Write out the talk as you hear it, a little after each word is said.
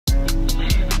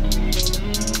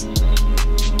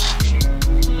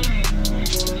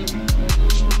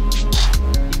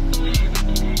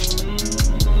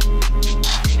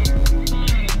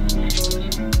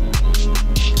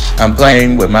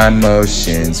playing with my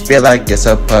emotions, feel like it's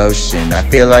a potion. I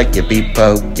feel like it be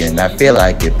poking, I feel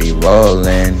like it be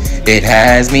rolling. It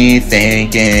has me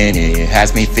thinking, it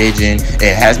has me fidgeting,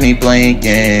 it has me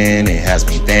blinking, it has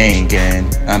me thinking.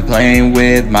 I'm playing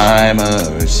with my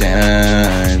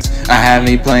emotions, I have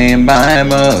me playing my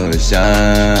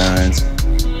emotions.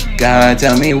 God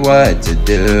tell me what to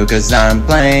do, cause I'm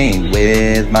playing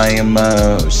with my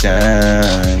emotions.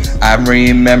 I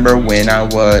remember when I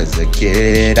was a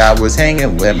kid, I was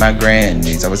hanging with my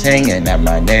grannies, I was hanging at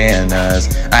my nana's.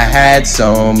 I had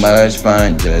so much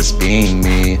fun just being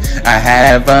me. I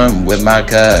had fun with my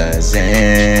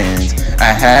cousins,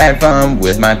 I had fun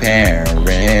with my parents.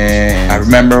 I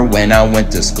remember when I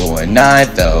went to school and I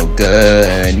felt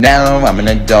good. Now I'm an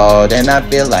adult and I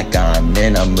feel like I'm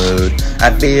in a mood.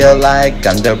 I feel like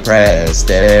I'm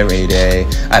depressed every day.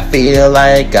 I feel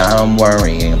like I'm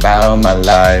worrying about my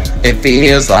life. It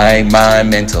feels like my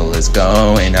mental is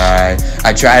going high.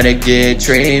 I try to get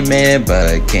treatment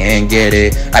but can't get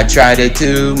it. I try to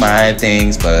do my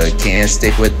things but can't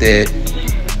stick with it.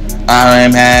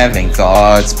 I'm having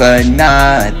thoughts, but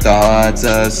not thoughts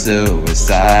of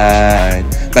suicide.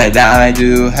 But I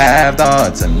do have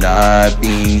thoughts of not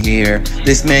being here.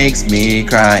 This makes me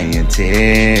cry in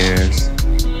tears.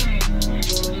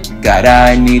 God,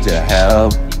 I need your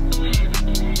help.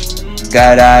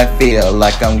 God, I feel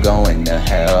like I'm going to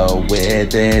hell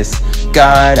with this.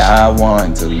 God, I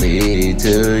want to lead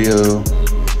to you.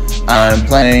 I'm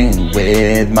playing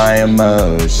with my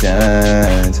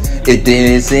emotions.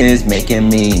 This is making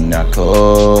me not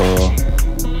cool.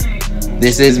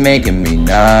 This is making me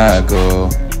not cool.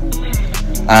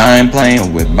 I'm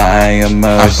playing with my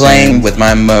emotions. I'm playing with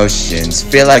my emotions.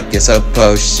 Feel like it's a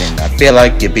potion. I feel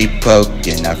like it be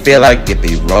poking. I feel like it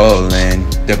be rolling.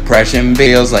 Depression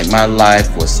feels like my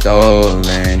life was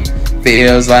stolen.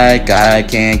 Feels like I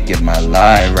can't get my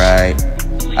life right.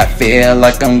 I feel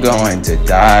like I'm going to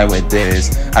die with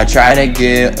this. I try to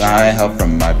get my help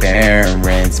from my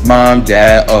parents, Mom,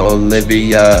 Dad,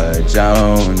 Olivia,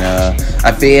 Jonah.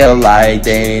 I feel like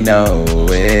they know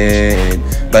it,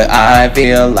 but I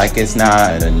feel like it's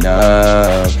not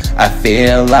enough. I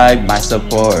feel like my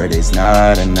support is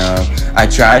not enough. I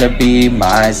try to be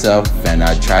myself and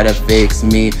I try to fix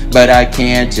me, but I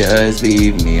can't just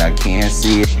be me, I can't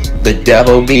see it. The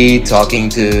devil be talking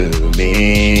to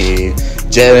me,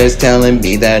 just telling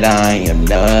me that I am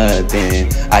nothing.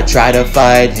 I try to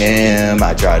fight him,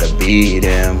 I try to beat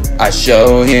him. I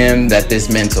show him that this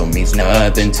mental means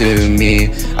nothing to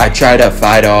me. I try to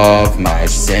fight off my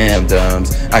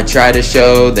symptoms. I try to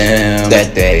show them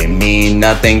that they mean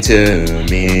nothing to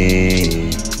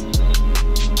me.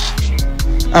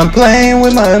 I'm playing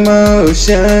with my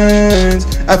emotions.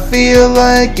 I feel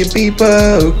like it be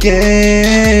poking.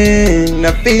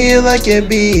 I feel like it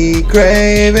be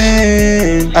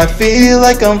craving. I feel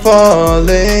like I'm falling.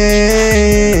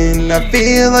 I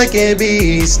feel like it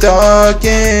be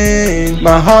stalking.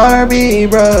 My heart be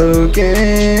broken.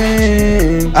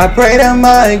 I pray to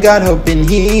my God, hoping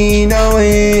He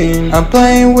knowing. I'm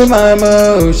playing with my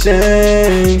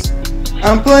emotions.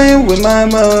 I'm playing with my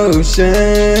emotions.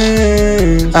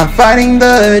 I'm fighting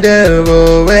the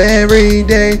devil every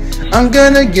day. I'm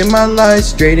gonna get my life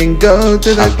straight and go to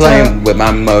the top. I'm playing with my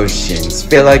emotions.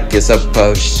 Feel like it's a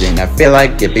potion. I feel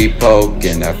like it be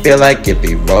poking. I feel like it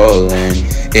be rolling.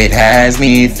 It has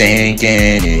me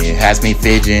thinking. It has me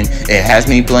fidgeting. It has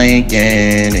me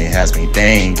blinking. It has me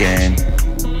thinking.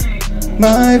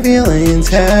 My feelings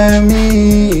have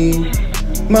me.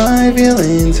 My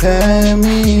feelings have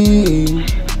me.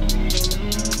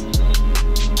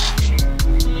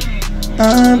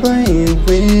 I'm playing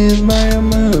with